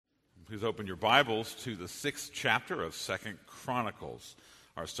Please open your Bibles to the 6th chapter of 2nd Chronicles.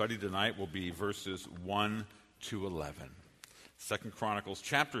 Our study tonight will be verses 1 to 11. 2nd Chronicles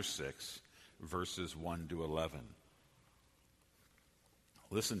chapter 6, verses 1 to 11.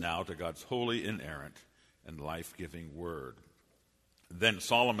 Listen now to God's holy, inerrant, and life-giving word. Then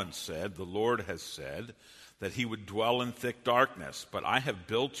Solomon said, "The Lord has said that he would dwell in thick darkness, but I have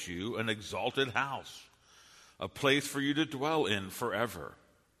built you an exalted house, a place for you to dwell in forever."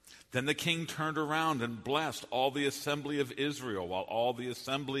 Then the king turned around and blessed all the assembly of Israel, while all the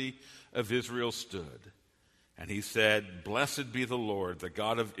assembly of Israel stood. And he said, "Blessed be the Lord, the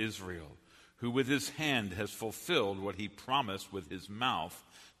God of Israel, who with his hand has fulfilled what he promised with his mouth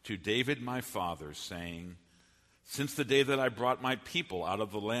to David my father, saying, Since the day that I brought my people out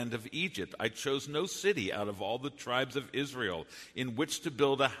of the land of Egypt, I chose no city out of all the tribes of Israel in which to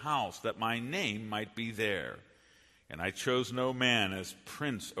build a house, that my name might be there. And I chose no man as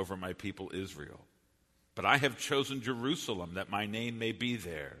prince over my people Israel. But I have chosen Jerusalem, that my name may be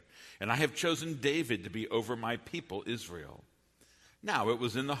there. And I have chosen David to be over my people Israel. Now it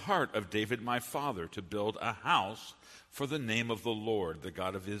was in the heart of David my father to build a house for the name of the Lord, the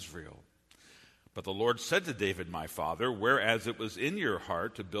God of Israel. But the Lord said to David my father, Whereas it was in your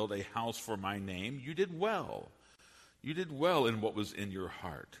heart to build a house for my name, you did well. You did well in what was in your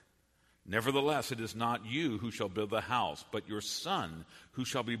heart. Nevertheless, it is not you who shall build the house, but your son, who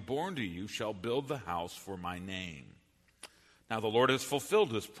shall be born to you, shall build the house for my name. Now the Lord has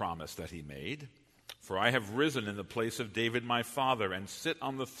fulfilled his promise that he made. For I have risen in the place of David my father, and sit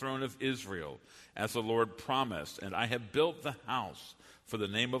on the throne of Israel, as the Lord promised, and I have built the house for the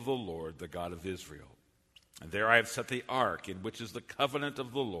name of the Lord, the God of Israel. And there I have set the ark, in which is the covenant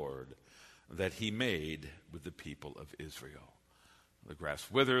of the Lord, that he made with the people of Israel. The grass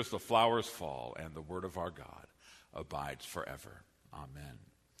withers, the flowers fall, and the word of our God abides forever. Amen.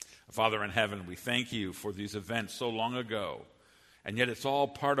 Father in heaven, we thank you for these events so long ago, and yet it's all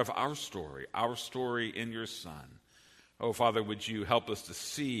part of our story in your Son. Oh, Father, would you help us to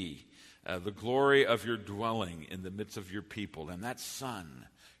see the glory of your dwelling in the midst of your people, and that Son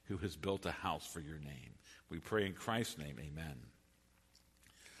who has built a house for your name. We pray in Christ's name, amen.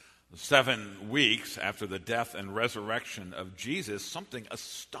 7 weeks after the death and resurrection of Jesus, something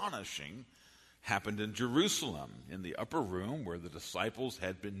astonishing happened in Jerusalem. In the upper room where the disciples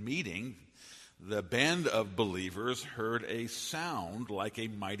had been meeting, the band of believers heard a sound like a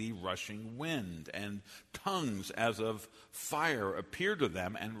mighty rushing wind, and tongues as of fire appeared to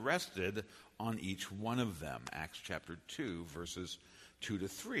them and rested on each one of them. Acts chapter 2, verses 2 to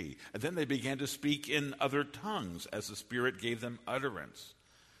 3. And then they began to speak in other tongues as the Spirit gave them utterance.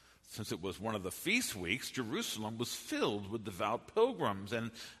 Since it was one of the feast weeks, Jerusalem was filled with devout pilgrims,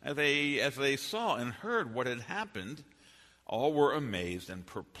 and as they saw and heard what had happened, all were amazed and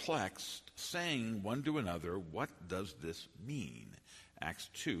perplexed, saying one to another, "What does this mean?" Acts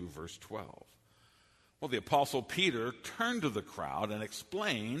 2, verse 12. Well, the Apostle Peter turned to the crowd and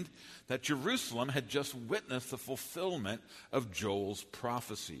explained that Jerusalem had just witnessed the fulfillment of Joel's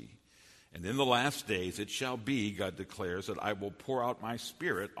prophecy. And in the last days it shall be, God declares, that I will pour out my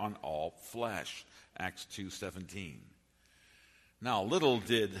Spirit on all flesh. Acts 2:17. Now, little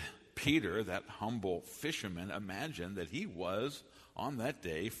did Peter, that humble fisherman, imagine that he was, on that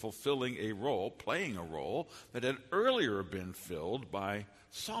day, playing a role that had earlier been filled by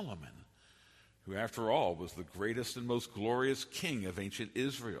Solomon, who, after all, was the greatest and most glorious king of ancient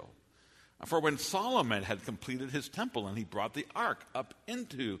Israel. For when Solomon had completed his temple and he brought the ark up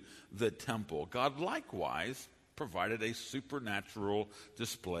into the temple, God likewise provided a supernatural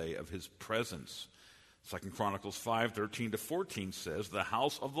display of his presence. 2 Chronicles 5:13-14 says, "The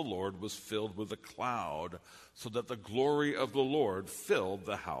house of the Lord was filled with a cloud, so that the glory of the Lord filled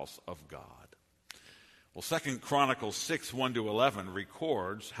the house of God." Well, 2 Chronicles 6:1-11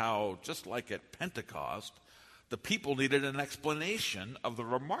 records how, just like at Pentecost, the people needed an explanation of the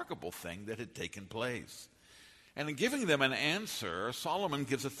remarkable thing that had taken place. And in giving them an answer, Solomon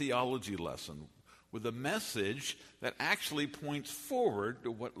gives a theology lesson with a message that actually points forward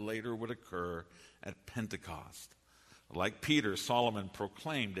to what later would occur at Pentecost. Like Peter, Solomon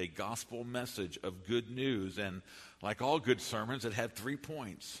proclaimed a gospel message of good news, and like all good sermons, it had 3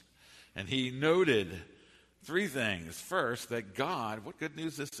 points. And he noted 3 things. First, that God, what good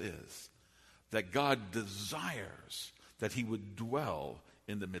news this is, that God desires that he would dwell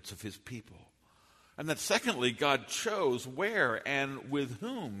in the midst of his people. And that secondly, God chose where and with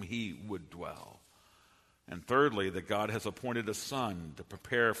whom he would dwell. And thirdly, that God has appointed a son to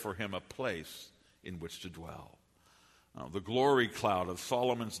prepare for him a place in which to dwell. The glory cloud of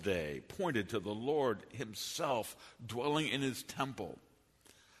Solomon's day pointed to the Lord himself dwelling in his temple.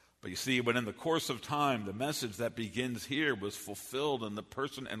 But you see, when in the course of time, the message that begins here was fulfilled in the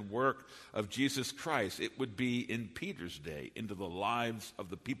person and work of Jesus Christ, it would be in Peter's day, into the lives of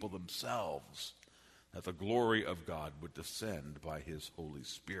the people themselves, that the glory of God would descend by his Holy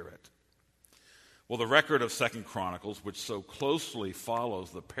Spirit. Well, the record of 2 Chronicles, which so closely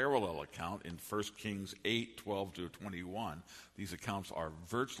follows the parallel account in 1 Kings 8, 12 to 21, these accounts are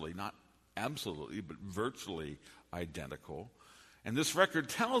virtually, not absolutely, but virtually identical. And this record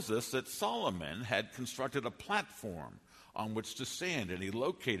tells us that Solomon had constructed a platform on which to stand, and he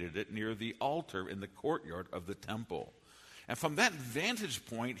located it near the altar in the courtyard of the temple. And from that vantage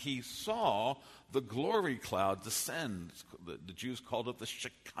point, he saw the glory cloud descend. The Jews called it the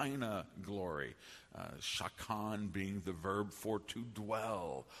Shekinah glory. Shakan being the verb for to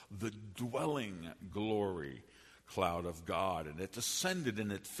dwell, the dwelling glory cloud of God. And it descended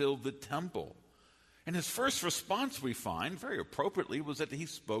and it filled the temple. And his first response, we find, very appropriately, was that he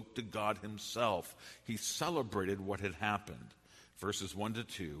spoke to God himself. He celebrated what had happened. Verses 1 to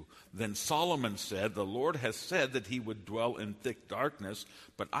 2, then Solomon said, the Lord has said that he would dwell in thick darkness,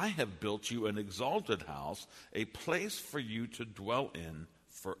 but I have built you an exalted house, a place for you to dwell in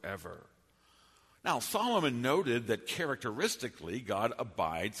forever. Now, Solomon noted that characteristically God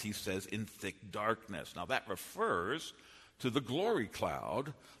abides, he says, in thick darkness. Now, that refers to the glory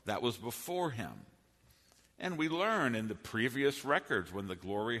cloud that was before him. And we learn in the previous records when the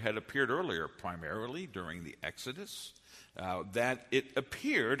glory had appeared earlier, primarily during the Exodus, that it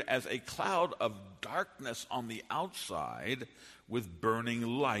appeared as a cloud of darkness on the outside with burning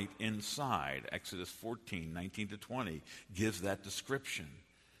light inside. Exodus 14, 19 to 20 gives that description.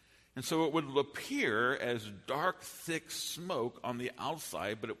 And so it would appear as dark, thick smoke on the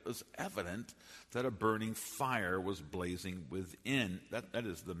outside, but it was evident that a burning fire was blazing within. That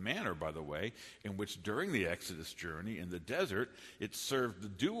is the manner, by the way, in which during the Exodus journey in the desert, it served the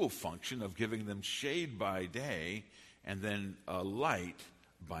dual function of giving them shade by day and then a light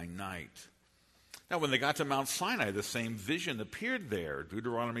by night. Now, when they got to Mount Sinai, the same vision appeared there.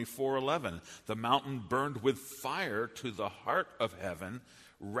 Deuteronomy 4:11, the mountain burned with fire to the heart of heaven,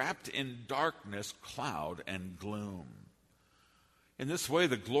 wrapped in darkness, cloud, and gloom. In this way,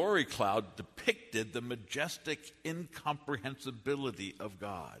 the glory cloud depicted the majestic incomprehensibility of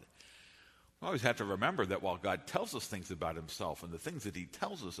God. We always have to remember that while God tells us things about himself, and the things that he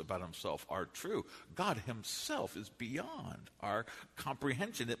tells us about himself are true, God himself is beyond our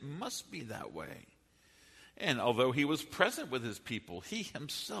comprehension. It must be that way. And although he was present with his people, he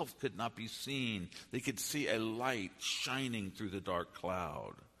himself could not be seen. They could see a light shining through the dark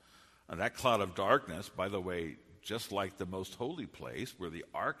cloud. And that cloud of darkness, by the way, just like the most holy place where the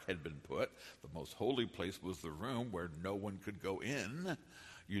ark had been put, the most holy place was the room where no one could go in.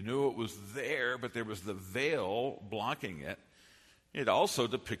 You knew it was there, but there was the veil blocking it. It also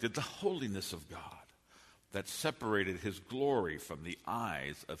depicted the holiness of God that separated his glory from the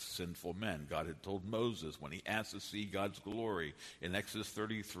eyes of sinful men. God had told Moses when he asked to see God's glory in Exodus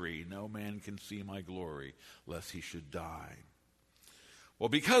 33, no man can see my glory lest he should die. Well,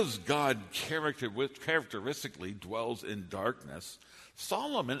 because God characteristically dwells in darkness,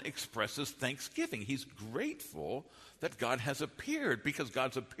 Solomon expresses thanksgiving. He's grateful that God has appeared, because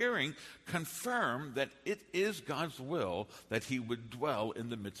God's appearing confirmed that it is God's will that he would dwell in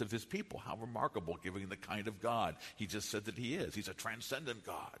the midst of his people. How remarkable, given the kind of God he just said that he is. He's a transcendent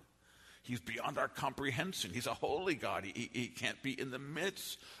God. He's beyond our comprehension. He's a holy God. He can't be in the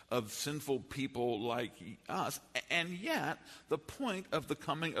midst of sinful people like us. And yet, the point of the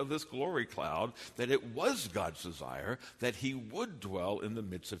coming of this glory cloud, that it was God's desire that he would dwell in the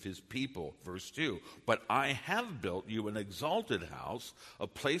midst of his people. Verse 2, but I have built you an exalted house, a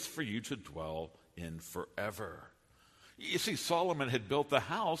place for you to dwell in forever. You see, Solomon had built the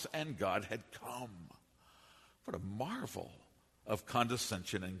house and God had come. What a marvel of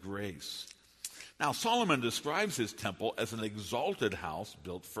condescension and grace. Now, Solomon describes his temple as an exalted house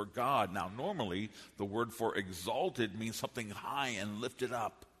built for God. Now, normally, the word for exalted means something high and lifted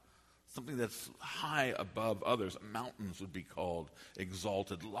up, something that's high above others. Mountains would be called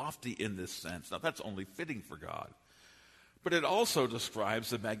exalted, lofty in this sense. Now, that's only fitting for God. But it also describes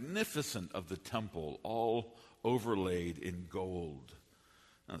the magnificence of the temple, all overlaid in gold.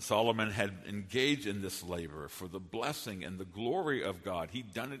 And Solomon had engaged in this labor for the blessing and the glory of God.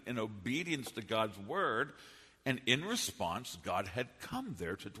 He'd done it in obedience to God's word, and in response, God had come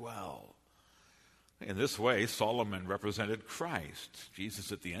there to dwell. In this way, Solomon represented Christ.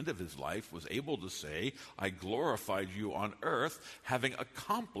 Jesus, at the end of his life, was able to say, I glorified you on earth, having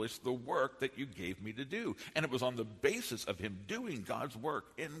accomplished the work that you gave me to do. And it was on the basis of him doing God's work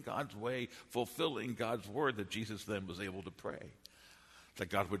in God's way, fulfilling God's word, that Jesus then was able to pray. that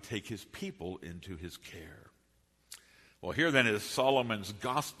God would take his people into his care. Well, here then is Solomon's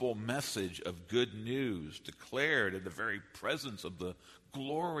gospel message of good news declared in the very presence of the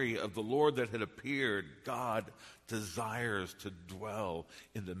glory of the Lord that had appeared. God desires to dwell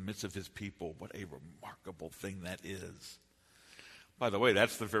in the midst of his people. What a remarkable thing that is. By the way,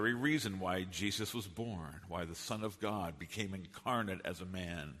 that's the very reason why Jesus was born, why the Son of God became incarnate as a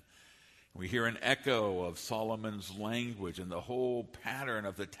man. We hear an echo of Solomon's language and the whole pattern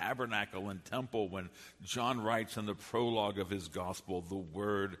of the tabernacle and temple when John writes in the prologue of his gospel, the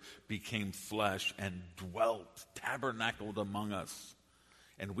Word became flesh and dwelt, tabernacled among us.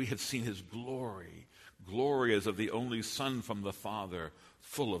 And we had seen his glory, glory as of the only Son from the Father,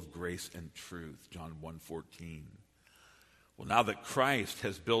 full of grace and truth, John 1:14. Well, now that Christ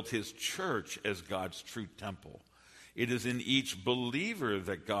has built his church as God's true temple, it is in each believer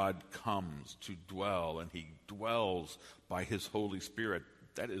that God comes to dwell, and he dwells by his Holy Spirit.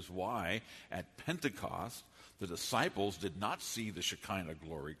 That is why at Pentecost, the disciples did not see the Shekinah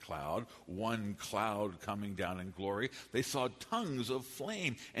glory cloud, one cloud coming down in glory. They saw tongues of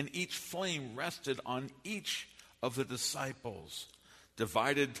flame, and each flame rested on each of the disciples.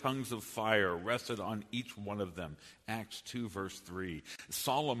 Divided tongues of fire rested on each one of them. Acts 2, verse 3.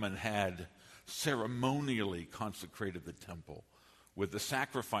 Solomon had ceremonially consecrated the temple with the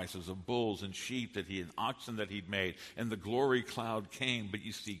sacrifices of bulls and sheep and oxen that he'd made, and the glory cloud came. But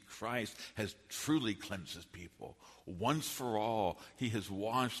you see, Christ has truly cleansed his people. Once for all, he has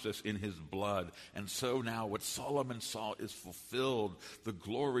washed us in his blood. And so now what Solomon saw is fulfilled. The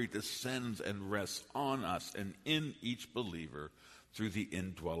glory descends and rests on us and in each believer through the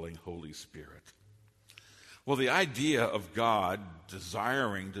indwelling Holy Spirit. Well, the idea of God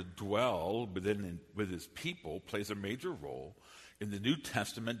desiring to dwell with his people plays a major role in the New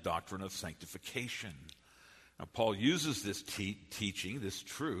Testament doctrine of sanctification. Now, Paul uses this teaching, this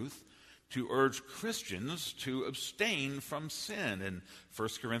truth, to urge Christians to abstain from sin. In 1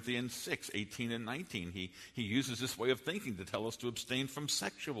 Corinthians 6, 18 and 19, he uses this way of thinking to tell us to abstain from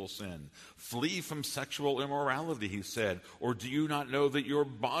sexual sin. Flee from sexual immorality, he said. Or do you not know that your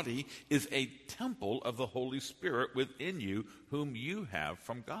body is a temple of the Holy Spirit within you, whom you have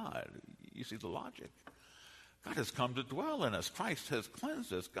from God? You see the logic. God has come to dwell in us. Christ has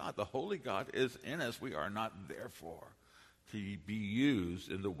cleansed us. God, the Holy God, is in us. We are not therefore to be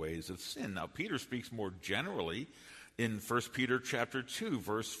used in the ways of sin. Now, Peter speaks more generally in 1 Peter chapter 2,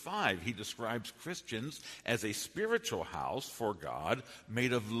 verse 5. He describes Christians as a spiritual house for God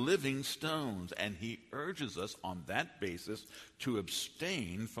made of living stones, and he urges us on that basis to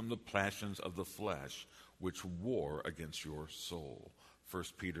abstain from the passions of the flesh, which war against your soul.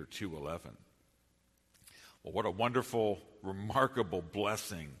 1 Peter 2:11. Well, what a wonderful, remarkable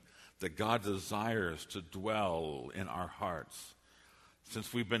blessing that God desires to dwell in our hearts.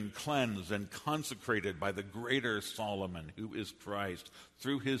 Since we've been cleansed and consecrated by the greater Solomon, who is Christ,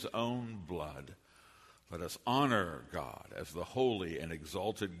 through his own blood, let us honor God as the holy and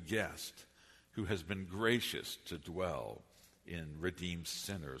exalted guest who has been gracious to dwell in redeemed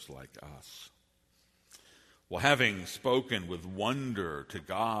sinners like us. Well, having spoken with wonder to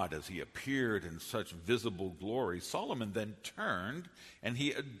God as he appeared in such visible glory, Solomon then turned and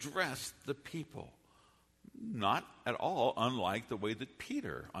he addressed the people. Not at all unlike the way that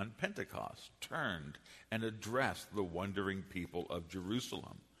Peter on Pentecost turned and addressed the wondering people of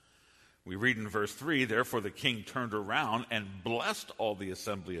Jerusalem. We read in verse 3, therefore the king turned around and blessed all the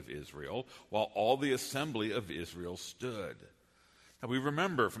assembly of Israel, while all the assembly of Israel stood. Now, we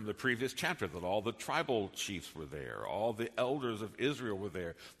remember from the previous chapter that all the tribal chiefs were there. All the elders of Israel were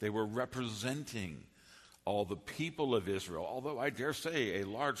there. They were representing all the people of Israel, although I dare say a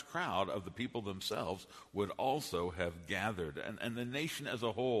large crowd of the people themselves would also have gathered, and the nation as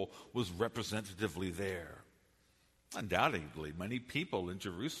a whole was representatively there. Undoubtedly, many people in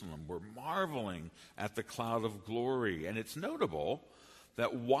Jerusalem were marveling at the cloud of glory, and it's notable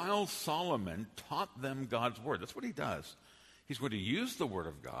that while Solomon taught them God's word, that's what he does. He's going to use the Word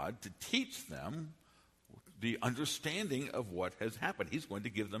of God to teach them the understanding of what has happened. He's going to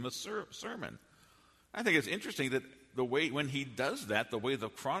give them a sermon. I think it's interesting that the way, when he does that, the way the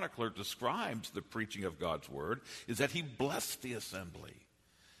chronicler describes the preaching of God's Word is that he blessed the assembly.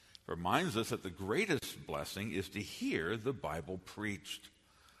 It reminds us that the greatest blessing is to hear the Bible preached.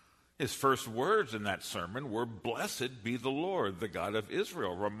 His first words in that sermon were, "Blessed be the Lord, the God of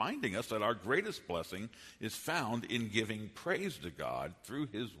Israel," reminding us that our greatest blessing is found in giving praise to God through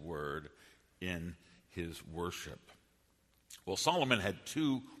his word in his worship. Well, Solomon had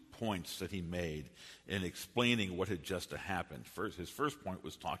 2 points that he made in explaining what had just happened. His first point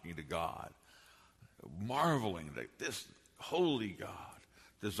was talking to God, marveling that this holy God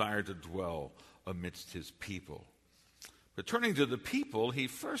desired to dwell amidst his people. But turning to the people, he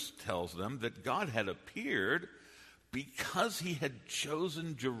first tells them that God had appeared because he had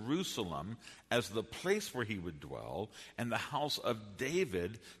chosen Jerusalem as the place where he would dwell and the house of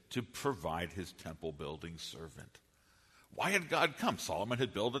David to provide his temple building servant. Why had God come? Solomon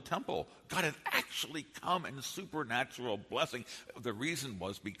had built a temple. God had actually come in supernatural blessing. The reason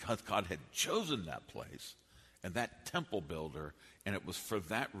was because God had chosen that place and that temple builder, and it was for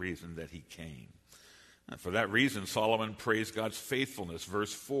that reason that he came. And for that reason, Solomon praised God's faithfulness.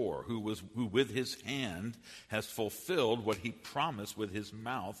 Verse 4, who with his hand has fulfilled what he promised with his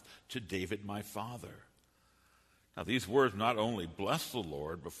mouth to David my father. Now, these words not only blessed the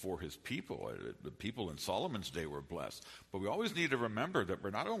Lord before his people, the people in Solomon's day were blessed, but we always need to remember that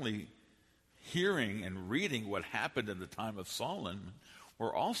we're not only hearing and reading what happened in the time of Solomon,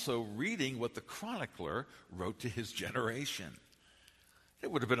 we're also reading what the chronicler wrote to his generation. It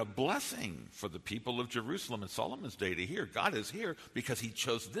would have been a blessing for the people of Jerusalem in Solomon's day to hear God is here because he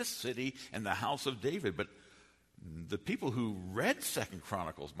chose this city and the house of David. But the people who read 2nd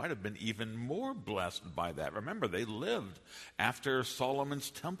Chronicles might have been even more blessed by that. Remember, they lived after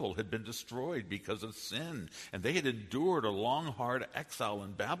Solomon's temple had been destroyed because of sin. And they had endured a long, hard exile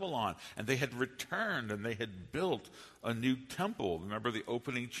in Babylon. And they had returned and they had built a new temple. Remember, the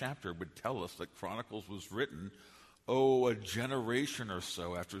opening chapter would tell us that Chronicles was written a generation or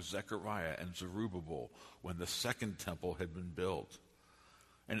so after Zechariah and Zerubbabel, when the second temple had been built.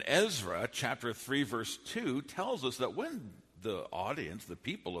 And Ezra, chapter 3, verse 2, tells us that when the audience, the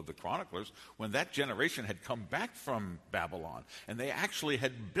people of the chroniclers, when that generation had come back from Babylon, and they actually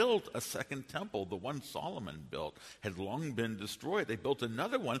had built a second temple, the one Solomon built had long been destroyed. They built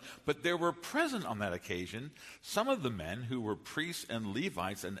another one, but there were present on that occasion some of the men who were priests and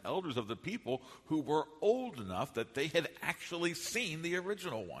Levites and elders of the people who were old enough that they had actually seen the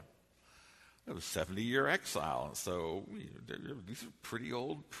original one. It was a 70-year exile, so these are pretty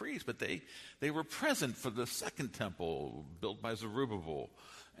old priests, but they were present for the second temple built by Zerubbabel.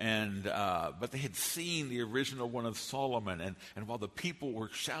 But they had seen the original one of Solomon, and while the people were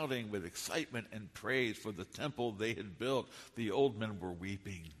shouting with excitement and praise for the temple they had built, the old men were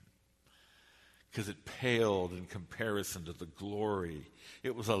weeping because it paled in comparison to the glory.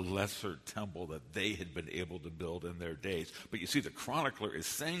 It was a lesser temple that they had been able to build in their days. But you see, the chronicler is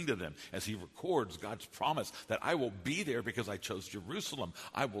saying to them, as he records God's promise, that I will be there because I chose Jerusalem.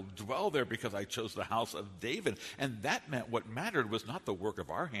 I will dwell there because I chose the house of David. And that meant what mattered was not the work of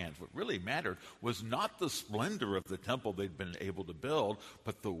our hands. What really mattered was not the splendor of the temple they'd been able to build,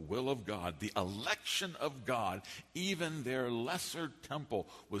 but the will of God, the election of God. Even their lesser temple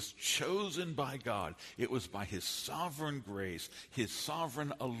was chosen by God. It was by his sovereign grace, his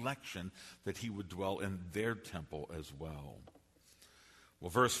sovereign election, that he would dwell in their temple as well. Well,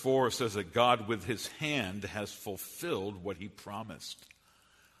 verse 4 says that God with his hand has fulfilled what he promised.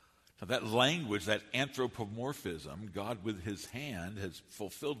 Now that language, that anthropomorphism, God with his hand has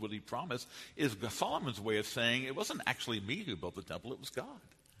fulfilled what he promised, is Solomon's way of saying it wasn't actually me who built the temple, it was God.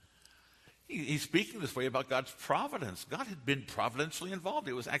 He's speaking this way about God's providence. God had been providentially involved.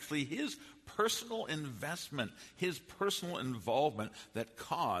 It was actually his personal investment, his personal involvement that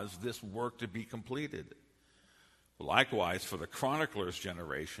caused this work to be completed. Likewise, for the chronicler's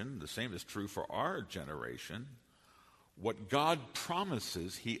generation, the same is true for our generation. What God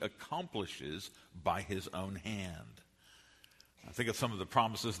promises, he accomplishes by his own hand. I think of some of the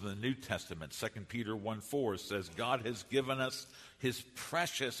promises in the New Testament. 2 Peter 1:4 says, God has given us his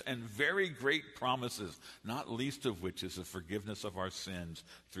precious and very great promises, not least of which is the forgiveness of our sins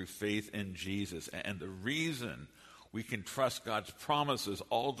through faith in Jesus. And the reason we can trust God's promises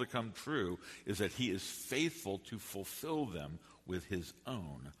all to come true is that he is faithful to fulfill them with his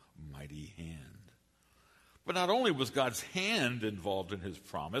own mighty hand. But not only was God's hand involved in his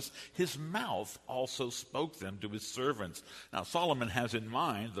promise, his mouth also spoke them to his servants. Now, Solomon has in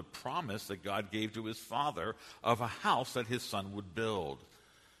mind the promise that God gave to his father of a house that his son would build.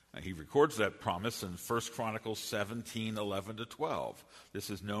 Now, he records that promise in 1 Chronicles 17:11-12. This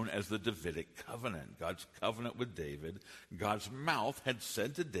is known as the Davidic covenant, God's covenant with David. God's mouth had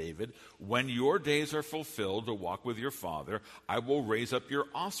said to David, when your days are fulfilled to walk with your father, I will raise up your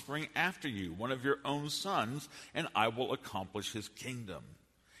offspring after you, one of your own sons, and I will accomplish his kingdom.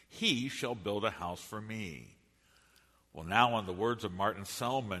 He shall build a house for me. Well, now, in the words of Martin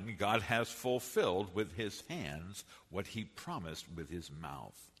Selman, God has fulfilled with his hands what he promised with his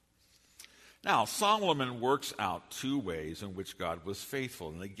mouth. Now, Solomon works out two ways in which God was faithful.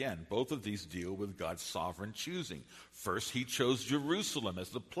 And again, both of these deal with God's sovereign choosing. First, he chose Jerusalem as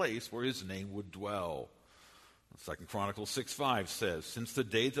the place where his name would dwell. 2 Chronicles 6:5 says, "Since the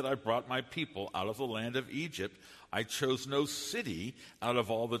day that I brought my people out of the land of Egypt, I chose no city out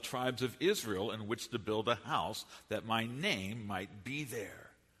of all the tribes of Israel in which to build a house that my name might be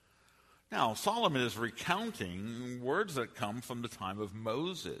there." Now, Solomon is recounting words that come from the time of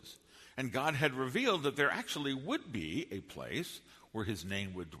Moses. And God had revealed that there actually would be a place where his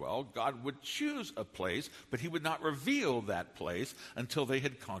name would dwell. God would choose a place, but he would not reveal that place until they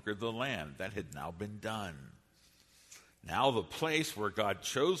had conquered the land. That had now been done. Now the place where God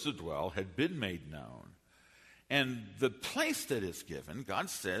chose to dwell had been made known. And the place that is given, God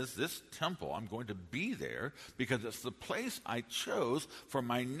says, this temple, I'm going to be there because it's the place I chose for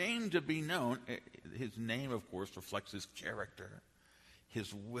my name to be known. His name, of course, reflects his character,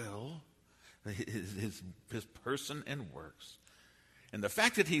 his will, his person and works. And the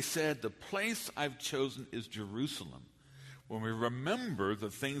fact that he said, the place I've chosen is Jerusalem, when we remember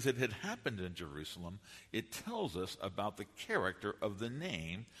the things that had happened in Jerusalem, it tells us about the character of the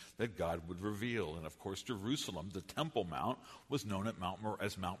name that God would reveal. And of course, Jerusalem, the Temple Mount, was known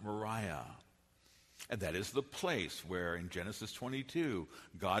as Mount Moriah. And that is the place where in Genesis 22,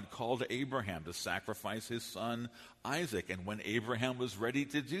 God called Abraham to sacrifice his son Isaac. And when Abraham was ready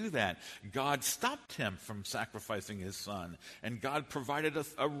to do that, God stopped him from sacrificing his son. And God provided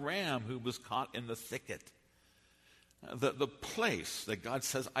a ram who was caught in the thicket. The place that God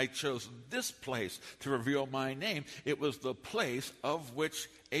says, I chose this place to reveal my name, it was the place of which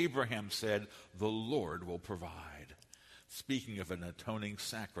Abraham said, the Lord will provide. Speaking of an atoning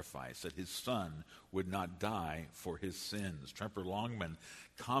sacrifice, that his son would not die for his sins. Tremper Longman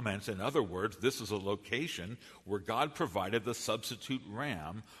comments, in other words, this is a location where God provided the substitute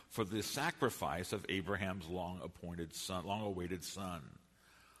ram for the sacrifice of Abraham's long-awaited son.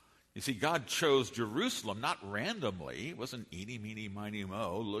 You see, God chose Jerusalem not randomly. It wasn't eeny, meeny, miny,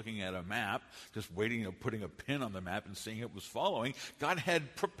 mo, looking at a map, just waiting, putting a pin on the map and seeing it was following. God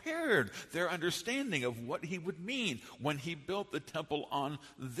had prepared their understanding of what he would mean when he built the temple on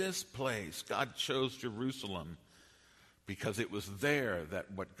this place. God chose Jerusalem because it was there that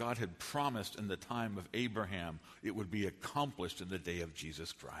what God had promised in the time of Abraham, it would be accomplished in the day of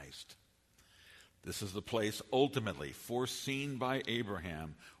Jesus Christ. This is the place ultimately foreseen by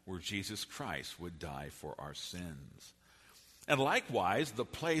Abraham where Jesus Christ would die for our sins. And likewise, the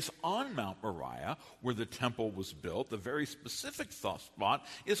place on Mount Moriah where the temple was built, the very specific spot,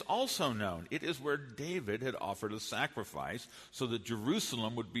 is also known. It is where David had offered a sacrifice so that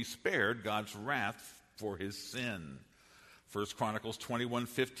Jerusalem would be spared God's wrath for his sin. 1 Chronicles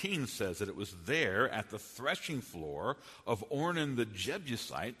 21:15 says that it was there at the threshing floor of Ornan the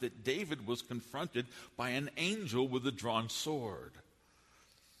Jebusite that David was confronted by an angel with a drawn sword.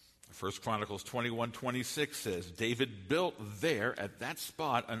 1 Chronicles 21:26 says, David built there at that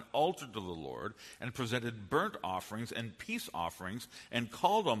spot an altar to the Lord and presented burnt offerings and peace offerings and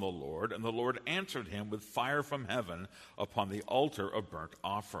called on the Lord, and the Lord answered him with fire from heaven upon the altar of burnt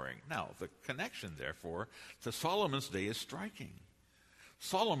offering. Now, the connection, therefore, to Solomon's day is striking.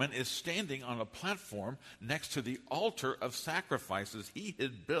 Solomon is standing on a platform next to the altar of sacrifices he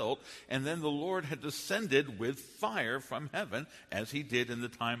had built, and then the Lord had descended with fire from heaven, as he did in the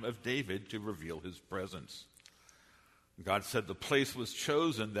time of David, to reveal his presence. God said, the place was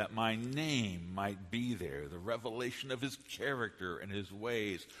chosen that my name might be there. The revelation of his character and his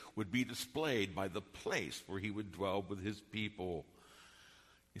ways would be displayed by the place where he would dwell with his people.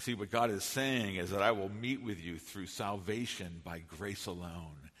 You see, what God is saying is that I will meet with you through salvation by grace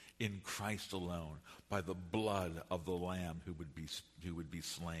alone, in Christ alone, by the blood of the Lamb who would be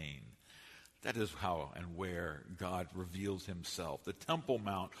slain. That is how and where God reveals himself. The Temple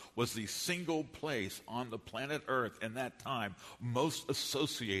Mount was the single place on the planet Earth in that time most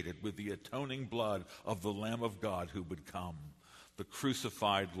associated with the atoning blood of the Lamb of God who would come, the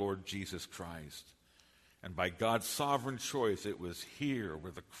crucified Lord Jesus Christ. And by God's sovereign choice, it was here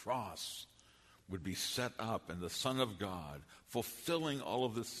where the cross would be set up and the Son of God, fulfilling all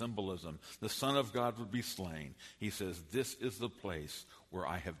of this symbolism, the Son of God would be slain. He says, this is the place where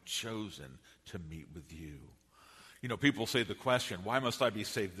I have chosen to meet with you. You know, people say the question, why must I be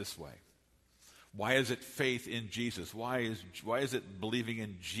saved this way? Why is it faith in Jesus? Why is it believing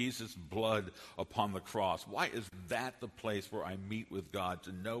in Jesus' blood upon the cross? Why is that the place where I meet with God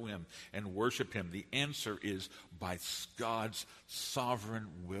to know him and worship him? The answer is by God's sovereign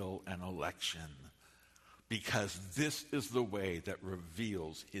will and election. Because this is the way that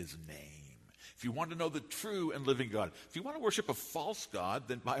reveals his name. If you want to know the true and living God, if you want to worship a false God,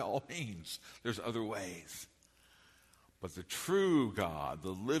 then by all means, there's other ways. But the true God,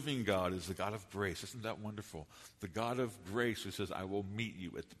 the living God, is the God of grace. Isn't that wonderful? The God of grace who says, I will meet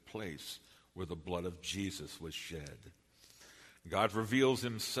you at the place where the blood of Jesus was shed. God reveals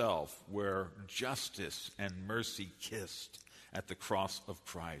himself where justice and mercy kissed at the cross of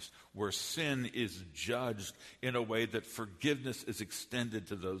Christ, where sin is judged in a way that forgiveness is extended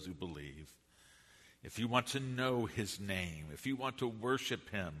to those who believe. If you want to know his name, if you want to worship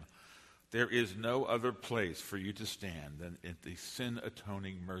him, there is no other place for you to stand than in the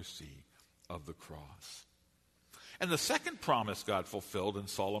sin-atoning mercy of the cross. And the second promise God fulfilled in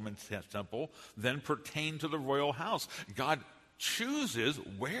Solomon's temple then pertained to the royal house. God chooses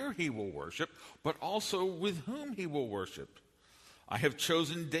where he will worship, but also with whom he will worship. I have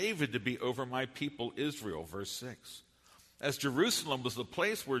chosen David to be over my people Israel, verse 6. As Jerusalem was the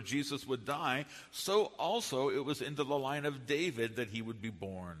place where Jesus would die, so also it was into the line of David that he would be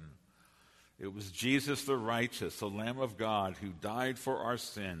born. It was Jesus the righteous, the Lamb of God, who died for our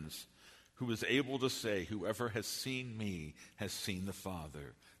sins, who was able to say, whoever has seen me has seen the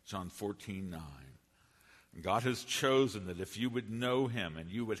Father. John 14:9. God has chosen that if you would know him and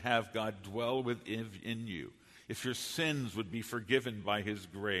you would have God dwell within you, if your sins would be forgiven by his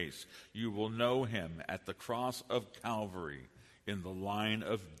grace, you will know him at the cross of Calvary in the line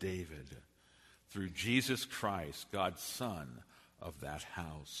of David, through Jesus Christ, God's Son of that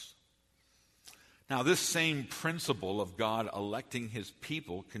house. Now, this same principle of God electing his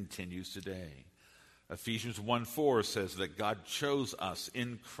people continues today. Ephesians 1:4 says that God chose us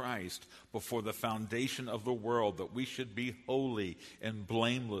in Christ before the foundation of the world, that we should be holy and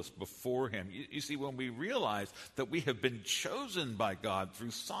blameless before him. You see, when we realize that we have been chosen by God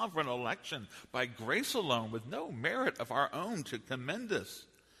through sovereign election, by grace alone, with no merit of our own to commend us,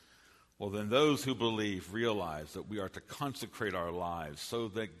 well, then those who believe realize that we are to consecrate our lives so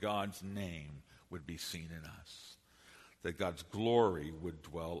that God's name would be seen in us, that God's glory would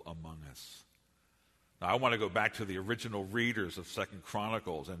dwell among us. Now, I want to go back to the original readers of 2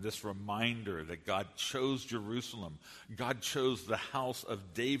 Chronicles and this reminder that God chose Jerusalem. God chose the house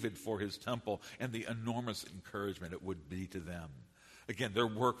of David for his temple, and the enormous encouragement it would be to them. Again, their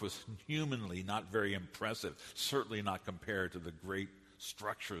work was humanly not very impressive, certainly not compared to the great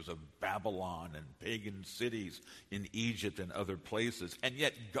structures of Babylon and pagan cities in Egypt and other places. And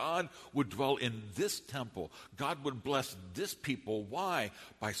yet God would dwell in this temple. God would bless this people. Why?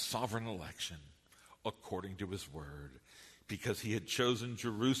 By sovereign election, according to his word, because he had chosen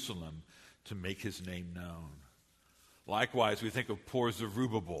Jerusalem to make his name known. Likewise, we think of poor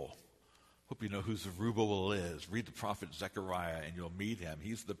Zerubbabel. Hope you know who Zerubbabel is. Read the prophet Zechariah and you'll meet him.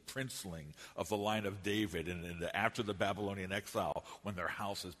 He's the princeling of the line of David. And after the Babylonian exile, when their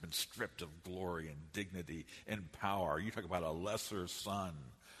house has been stripped of glory and dignity and power, you talk about a lesser son.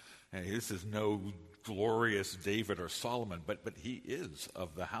 And this is no glorious David or Solomon, but he is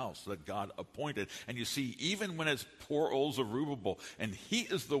of the house that God appointed. And you see, even when it's poor old Zerubbabel, and he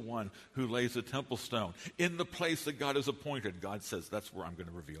is the one who lays the temple stone in the place that God has appointed, God says, that's where I'm going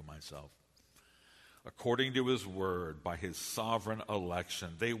to reveal myself. According to his word, by his sovereign election,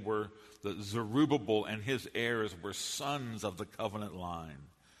 they were, the Zerubbabel and his heirs were sons of the covenant line.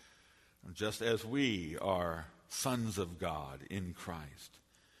 And just as we are sons of God in Christ.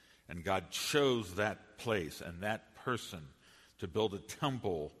 And God chose that place and that person to build a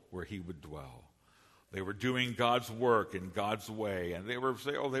temple where he would dwell. They were doing God's work in God's way, and they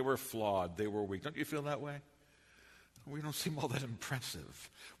were flawed, they were weak. Don't you feel that way? We don't seem all that impressive.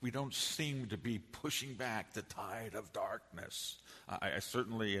 We don't seem to be pushing back the tide of darkness. I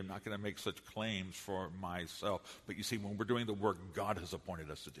certainly am not going to make such claims for myself. But you see, when we're doing the work God has appointed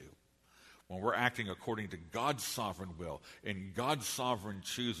us to do, when we're acting according to God's sovereign will, in God's sovereign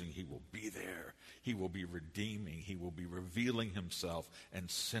choosing, he will be there. He will be redeeming. He will be revealing himself, and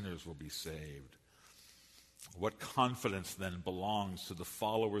sinners will be saved. What confidence then belongs to the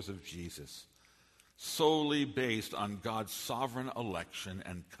followers of Jesus, solely based on God's sovereign election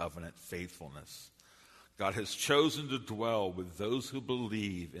and covenant faithfulness. God has chosen to dwell with those who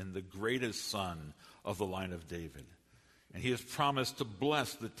believe in the greatest son of the line of David. And he has promised to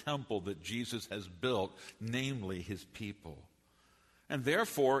bless the temple that Jesus has built, namely his people. And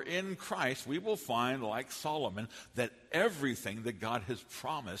therefore, in Christ, we will find, like Solomon, that everything that God has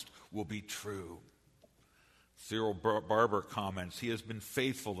promised will be true. Cyril Barber comments, he has been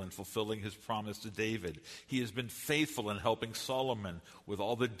faithful in fulfilling his promise to David. He has been faithful in helping Solomon with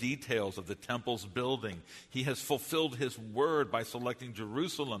all the details of the temple's building. He has fulfilled his word by selecting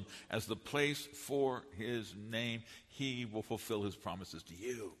Jerusalem as the place for his name. He will fulfill his promises to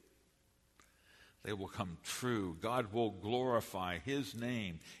you. They will come true. God will glorify his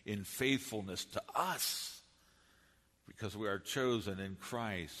name in faithfulness to us because we are chosen in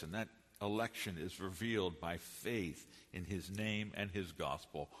Christ, and that election is revealed by faith in his name and his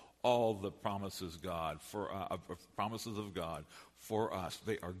gospel, all the promises promises of God for us,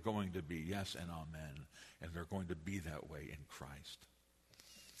 they are going to be yes and amen, and they're going to be that way in Christ.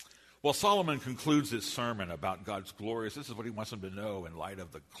 Well, Solomon concludes his sermon about God's glories. This is what he wants them to know in light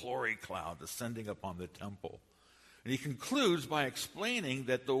of the glory cloud descending upon the temple. And he concludes by explaining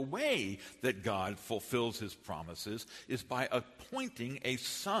that the way that God fulfills his promises is by appointing a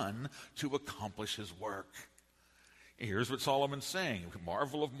son to accomplish his work. Here's what Solomon's saying.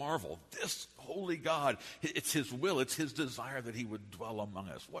 Marvel of marvel. This holy God, it's his will, it's his desire that he would dwell among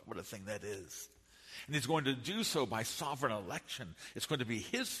us. What a thing that is. And he's going to do so by sovereign election. It's going to be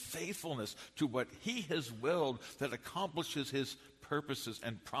his faithfulness to what he has willed that accomplishes his purposes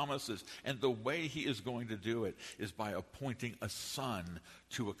and promises. And the way he is going to do it is by appointing a son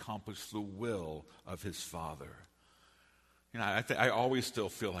to accomplish the will of his Father. You know, I always still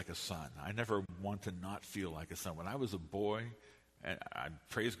feel like a son. I never want to not feel like a son. When I was a boy, and I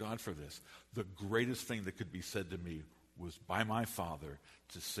praise God for this, the greatest thing that could be said to me was by my father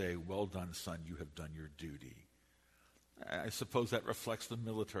to say, "Well done, son, you have done your duty." I suppose that reflects the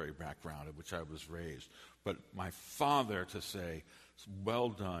military background in which I was raised. But my father to say, "Well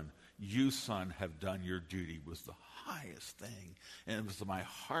done, you, son, have done your duty," was the highest thing. And it was my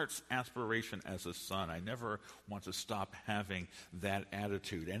heart's aspiration as a son. I never want to stop having that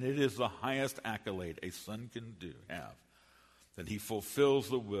attitude. And it is the highest accolade a son can have, that he fulfills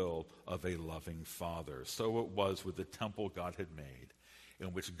the will of a loving father. So it was with the temple God had made,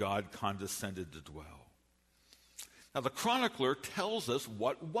 in which God condescended to dwell. Now, the chronicler tells us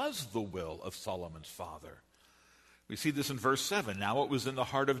what was the will of Solomon's father. We see this in verse 7. Now it was in the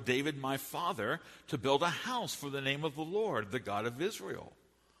heart of David, my father, to build a house for the name of the Lord, the God of Israel.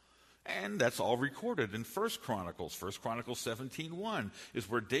 And that's all recorded in 1 Chronicles. 1 Chronicles 17:1 is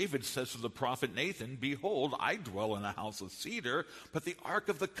where David says to the prophet Nathan, "Behold, I dwell in a house of cedar, but the ark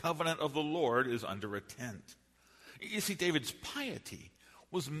of the covenant of the Lord is under a tent." You see, David's piety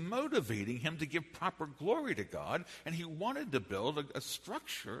was motivating him to give proper glory to God, and he wanted to build a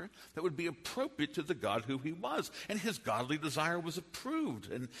structure that would be appropriate to the God who he was. And his godly desire was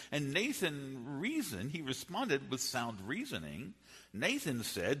approved. And Nathan he responded with sound reasoning. Nathan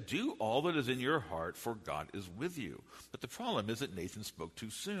said, "Do all that is in your heart, for God is with you." But the problem is that Nathan spoke too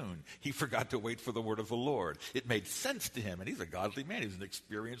soon. He forgot to wait for the word of the Lord. It made sense to him, and he's a godly man. He's an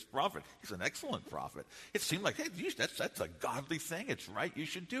experienced prophet. He's an excellent prophet. It seemed like, hey, that's a godly thing. It's right. You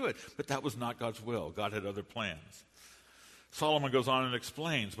should do it. But that was not God's will. God had other plans. Solomon goes on and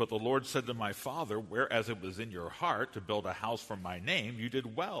explains, "But the Lord said to my father, whereas it was in your heart to build a house for my name, you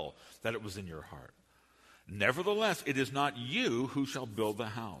did well that it was in your heart. Nevertheless, it is not you who shall build the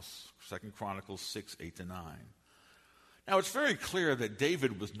house." 2 Chronicles 6:8-9. Now, it's very clear that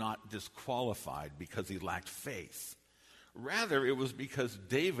David was not disqualified because he lacked faith. Rather, it was because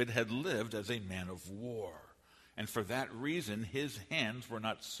David had lived as a man of war. And for that reason, his hands were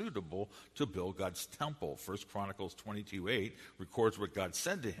not suitable to build God's temple. 1 Chronicles 22:8 records what God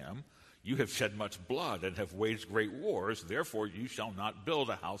said to him. "You have shed much blood and have waged great wars. Therefore, you shall not build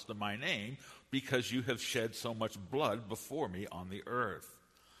a house to my name, because you have shed so much blood before me on the earth."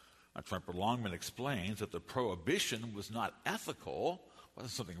 Now, Tremper Longman explains that the prohibition was not ethical. Well,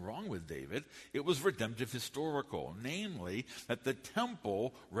 there's something wrong with David. It was redemptive historical, namely that the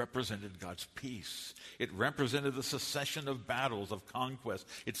temple represented God's peace. It represented the cessation of battles, of conquest.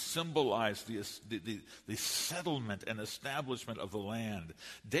 It symbolized the settlement and establishment of the land.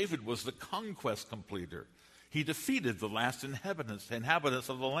 David was the conquest completer. He defeated the last inhabitants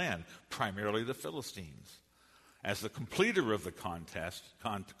of the land, primarily the Philistines. As the completer of the conquest,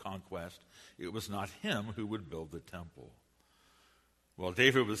 it was not him who would build the temple. Well,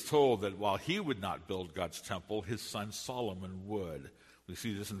 David was told that while he would not build God's temple, his son Solomon would. We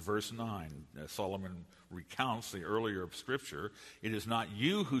see this in verse 9. Solomon recounts the earlier scripture. "It is not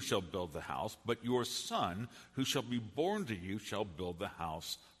you who shall build the house, but your son who shall be born to you shall build the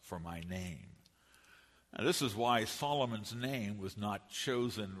house for my name." Now, this is why Solomon's name was not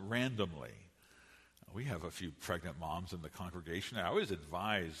chosen randomly. We have a few pregnant moms in the congregation. I always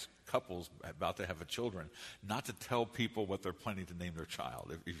advise couples about to have children not to tell people what they're planning to name their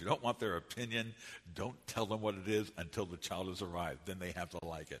child. If you don't want their opinion, don't tell them what it is until the child has arrived. Then they have to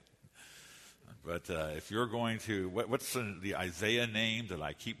like it. But if you're going to, what's the Isaiah name that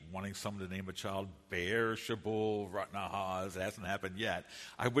I keep wanting someone to name a child? Beer-Shebul Ratnahaz. It hasn't happened yet.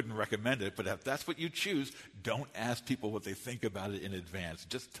 I wouldn't recommend it, but if that's what you choose, don't ask people what they think about it in advance.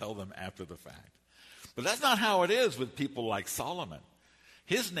 Just tell them after the fact. But that's not how it is with people like Solomon.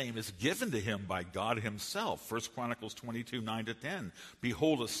 His name is given to him by God himself. 1 Chronicles 22:9-10.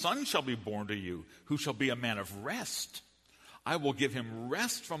 "Behold, a son shall be born to you, who shall be a man of rest, I will give him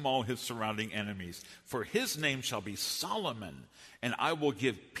rest from all his surrounding enemies, for his name shall be Solomon, and I will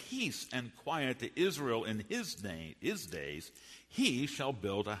give peace and quiet to Israel in his days. He shall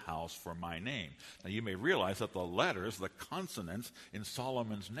build a house for my name. Now you may realize that the letters, the consonants in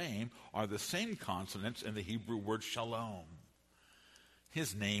Solomon's name, are the same consonants in the Hebrew word shalom.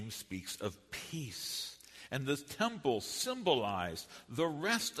 His name speaks of peace. And the temple symbolized the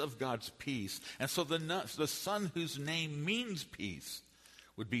rest of God's peace. And so the son whose name means peace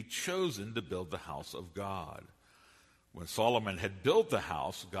would be chosen to build the house of God. When Solomon had built the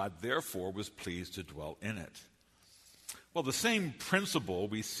house, God therefore was pleased to dwell in it. Well, the same principle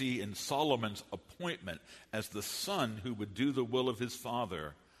we see in Solomon's appointment as the son who would do the will of his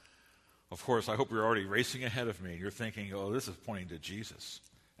father. Of course, I hope you're already racing ahead of me. You're thinking, oh, this is pointing to Jesus.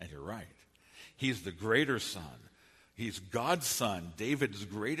 And you're right. He's the greater son. He's God's son, David's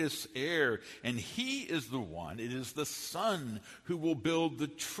greatest heir, and he is the one, it is the son who will build the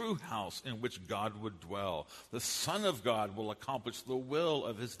true house in which God would dwell. The Son of God will accomplish the will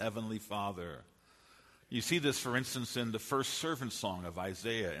of his heavenly Father. You see this, for instance, in the first servant song of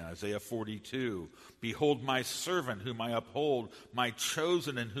Isaiah, in Isaiah 42. Behold my servant whom I uphold, my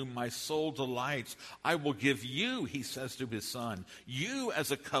chosen in whom my soul delights. I will give you, he says to his son, you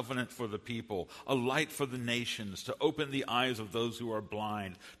as a covenant for the people, a light for the nations, to open the eyes of those who are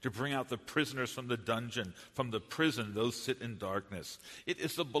blind, to bring out the prisoners from the dungeon, from the prison those sit in darkness. It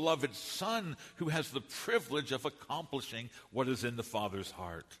is the beloved Son who has the privilege of accomplishing what is in the Father's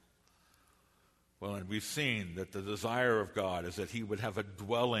heart. Well, and we've seen that the desire of God is that he would have a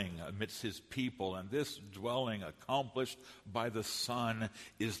dwelling amidst his people, and this dwelling accomplished by the Son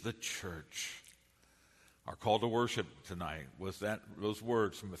is the church. Our call to worship tonight was those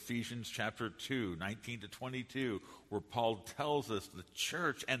words from Ephesians chapter 2, 19 to 22, where Paul tells us the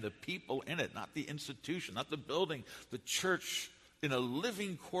church and the people in it, not the institution, not the building, the church in a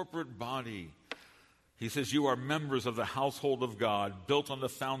living corporate body. He says, you are members of the household of God, built on the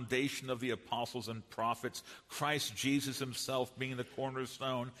foundation of the apostles and prophets, Christ Jesus himself being the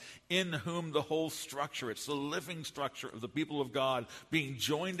cornerstone, in whom the whole structure, it's the living structure of the people of God, being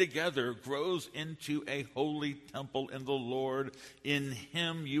joined together, grows into a holy temple in the Lord. In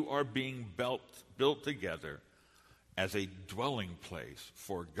him you are being built together as a dwelling place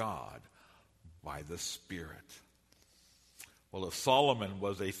for God by the Spirit. Well, if Solomon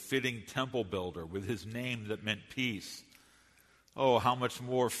was a fitting temple builder with his name that meant peace, oh, how much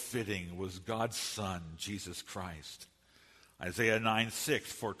more fitting was God's Son, Jesus Christ. Isaiah 9:6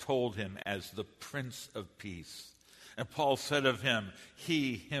 foretold him as the Prince of Peace. And Paul said of him,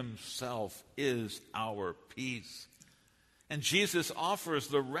 he himself is our peace. And Jesus offers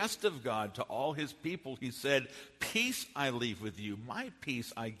the rest of God to all his people. He said, peace I leave with you, my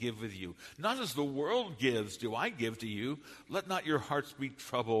peace I give with you. Not as the world gives do I give to you. Let not your hearts be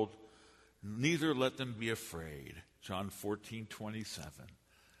troubled, neither let them be afraid. John 14:27.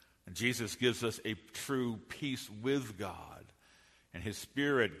 And Jesus gives us a true peace with God. And his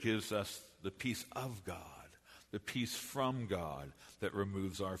Spirit gives us the peace of God, the peace from God that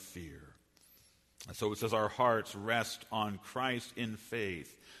removes our fear. And so it says our hearts rest on Christ in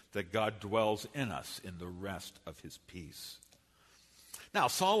faith, that God dwells in us in the rest of his peace. Now,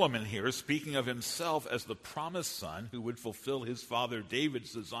 Solomon here is speaking of himself as the promised son who would fulfill his father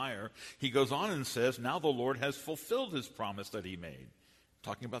David's desire. He goes on and says, now the Lord has fulfilled his promise that he made.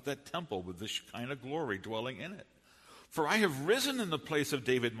 Talking about that temple with this kind of glory dwelling in it. For I have risen in the place of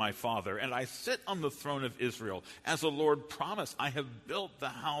David my father, and I sit on the throne of Israel. As the Lord promised, I have built the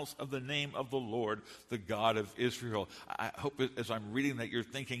house of the name of the Lord, the God of Israel. I hope as I'm reading that you're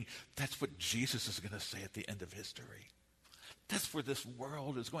thinking, that's what Jesus is going to say at the end of history. That's where this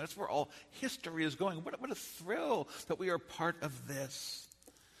world is going. That's where all history is going. What a thrill that we are part of this.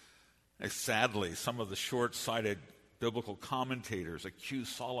 And sadly, some of the short-sighted biblical commentators accuse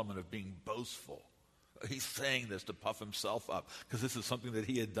Solomon of being boastful. He's saying this to puff himself up because this is something that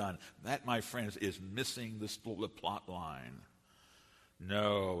he had done. That, my friends, is missing the plot line.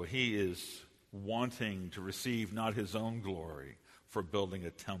 No, he is wanting to receive not his own glory for building a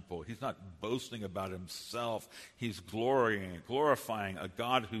temple. He's not boasting about himself. He's glorifying a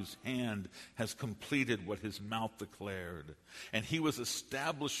God whose hand has completed what his mouth declared. And he was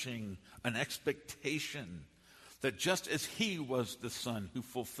establishing an expectation that just as he was the son who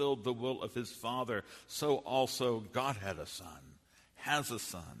fulfilled the will of his father, so also God had a son, has a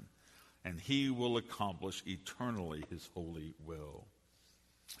son, and he will accomplish eternally his holy will.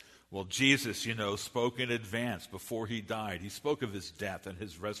 Well, Jesus, spoke in advance before he died. He spoke of his death and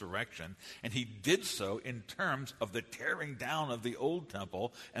his resurrection, and he did so in terms of the tearing down of the old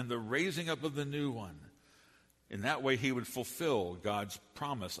temple and the raising up of the new one. In that way, he would fulfill God's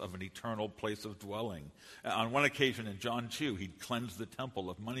promise of an eternal place of dwelling. On one occasion in John 2, he'd cleansed the temple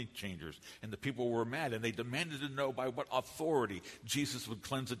of money changers, and the people were mad, and they demanded to know by what authority Jesus would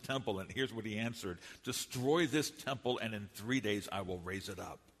cleanse the temple. And here's what he answered: "Destroy this temple, and in 3 days I will raise it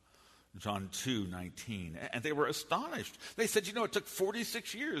up." John 2:19. And they were astonished. They said, it took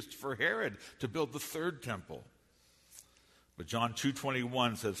 46 years for Herod to build the third temple. But John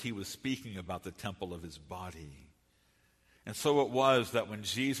 2:21 says he was speaking about the temple of his body. And so it was that when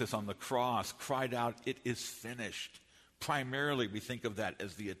Jesus on the cross cried out, "It is finished," primarily we think of that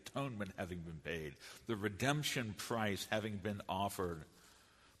as the atonement having been paid, the redemption price having been offered.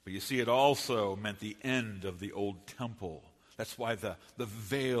 But you see, it also meant the end of the old temple. That's why the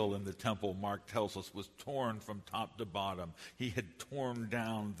veil in the temple, Mark tells us, was torn from top to bottom. He had torn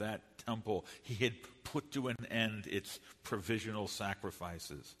down that temple. He had put to an end its provisional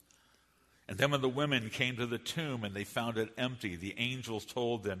sacrifices. And then when the women came to the tomb and they found it empty, the angels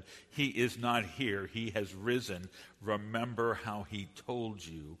told them, "He is not here. He has risen. Remember how he told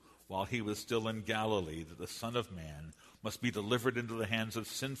you while he was still in Galilee that the Son of Man must be delivered into the hands of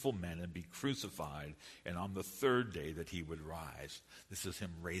sinful men and be crucified, and on the third day that he would rise." This is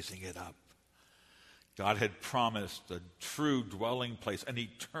him raising it up. God had promised a true dwelling place, an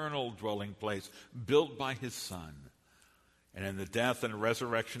eternal dwelling place built by his Son. And in the death and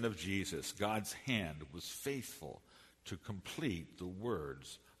resurrection of Jesus, God's hand was faithful to complete the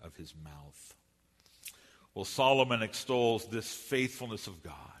words of his mouth. Well, Solomon extols this faithfulness of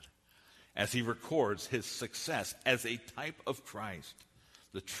God as he records his success as a type of Christ,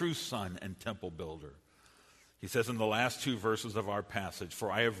 the true Son and temple builder. He says in the last two verses of our passage, "For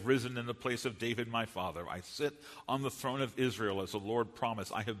I have risen in the place of David my father. I sit on the throne of Israel as the Lord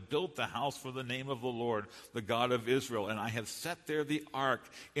promised. I have built the house for the name of the Lord, the God of Israel, and I have set there the ark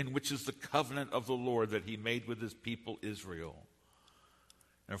in which is the covenant of the Lord that he made with his people Israel."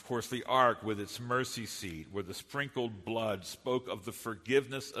 And of course, the ark with its mercy seat, where the sprinkled blood spoke of the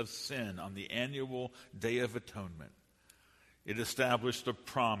forgiveness of sin on the annual Day of Atonement. It established a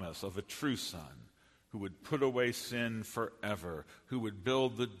promise of a true Son who would put away sin forever, who would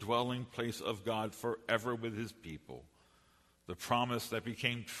build the dwelling place of God forever with his people. The promise that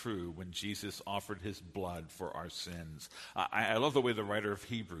became true when Jesus offered his blood for our sins. I love the way the writer of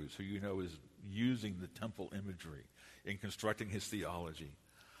Hebrews, who is using the temple imagery in constructing his theology.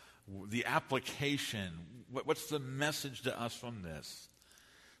 The application, what's the message to us from this?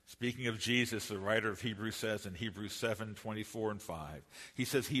 Speaking of Jesus, the writer of Hebrews says in Hebrews 7:24-5, he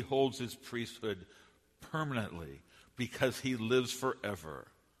says he holds his priesthood permanently because he lives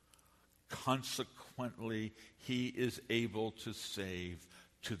forever. Consequently, he is able to save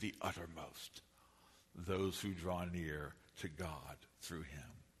to the uttermost those who draw near to God through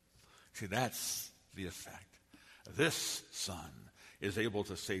him. See, that's the effect. This Son is able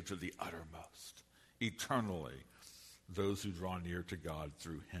to save to the uttermost, eternally, those who draw near to God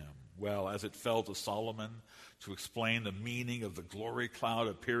through him. Well, as it fell to Solomon to explain the meaning of the glory cloud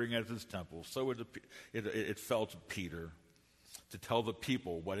appearing at his temple, so it fell to Peter to tell the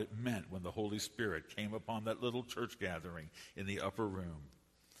people what it meant when the Holy Spirit came upon that little church gathering in the upper room.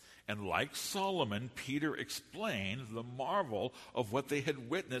 And like Solomon, Peter explained the marvel of what they had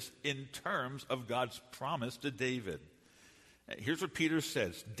witnessed in terms of God's promise to David. Here's what Peter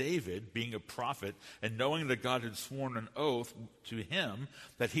says. David, being a prophet and knowing that God had sworn an oath to him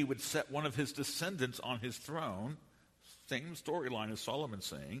that he would set one of his descendants on his throne, same storyline as Solomon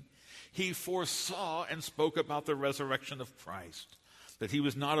saying, he foresaw and spoke about the resurrection of Christ, that he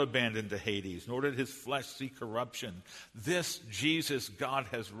was not abandoned to Hades, nor did his flesh see corruption. This Jesus God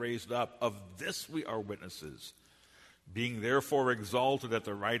has raised up. Of this we are witnesses. Being therefore exalted at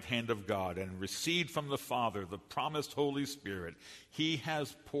the right hand of God and received from the Father the promised Holy Spirit, he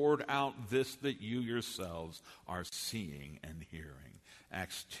has poured out this that you yourselves are seeing and hearing.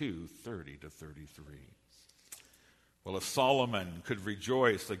 Acts 2:30-33. Well, if Solomon could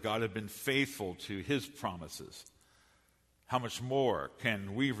rejoice that God had been faithful to his promises, how much more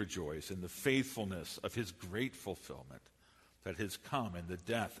can we rejoice in the faithfulness of his great fulfillment that has come in the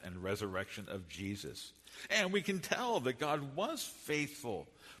death and resurrection of Jesus? And we can tell that God was faithful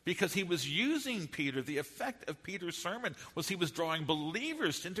because he was using Peter. The effect of Peter's sermon was he was drawing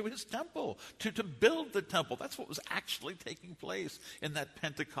believers into his temple to build the temple. That's what was actually taking place in that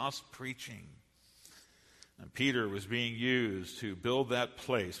Pentecost preaching. And Peter was being used to build that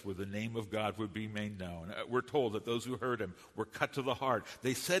place where the name of God would be made known. We're told that those who heard him were cut to the heart.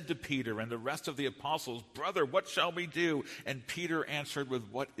 They said to Peter and the rest of the apostles, "Brother, what shall we do?" And Peter answered with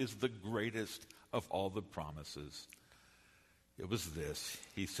what is the greatest of all the promises. It was this.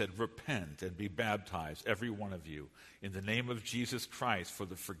 He said, repent and be baptized, every one of you, in the name of Jesus Christ for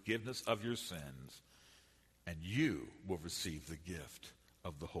the forgiveness of your sins, and you will receive the gift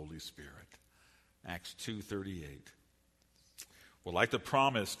of the Holy Spirit. Acts 2:38. Well, like the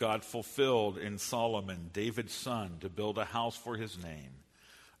promise God fulfilled in Solomon, David's son, to build a house for his name,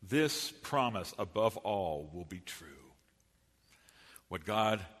 this promise above all will be true. What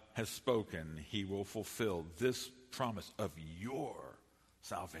God has spoken, he will fulfill. This promise of your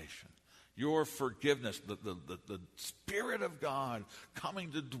salvation, your forgiveness, the Spirit of God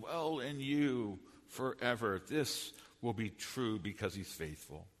coming to dwell in you forever. This will be true because he's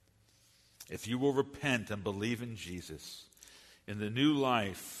faithful. If you will repent and believe in Jesus, in the new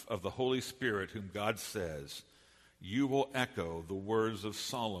life of the Holy Spirit whom God says, you will echo the words of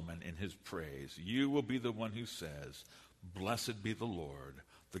Solomon in his praise. You will be the one who says, blessed be the Lord,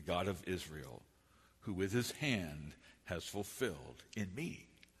 the God of Israel, who with his hand has fulfilled in me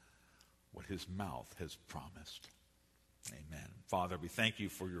what his mouth has promised. Amen. Father, we thank you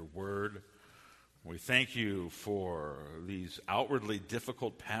for your word. We thank you for these outwardly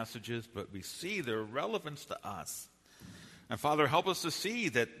difficult passages, but we see their relevance to us. And Father, help us to see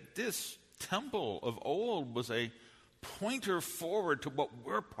that this temple of old was a pointer forward to what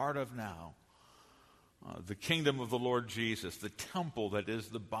we're part of now. The kingdom of the Lord Jesus, the temple that is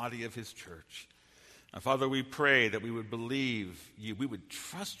the body of his church. And Father, we pray that we would believe you, we would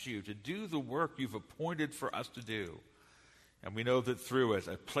trust you to do the work you've appointed for us to do. And we know that through it,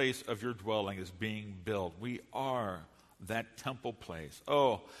 a place of your dwelling is being built. We are that temple place.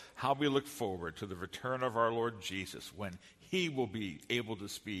 Oh, how we look forward to the return of our Lord Jesus when he will be able to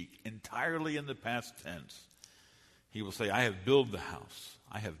speak entirely in the past tense. He will say, I have built the house.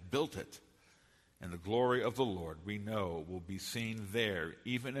 I have built it. And the glory of the Lord, we know, will be seen there,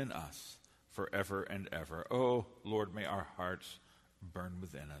 even in us, forever and ever. Oh, Lord, may our hearts burn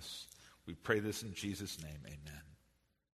within us. We pray this in Jesus' name. Amen.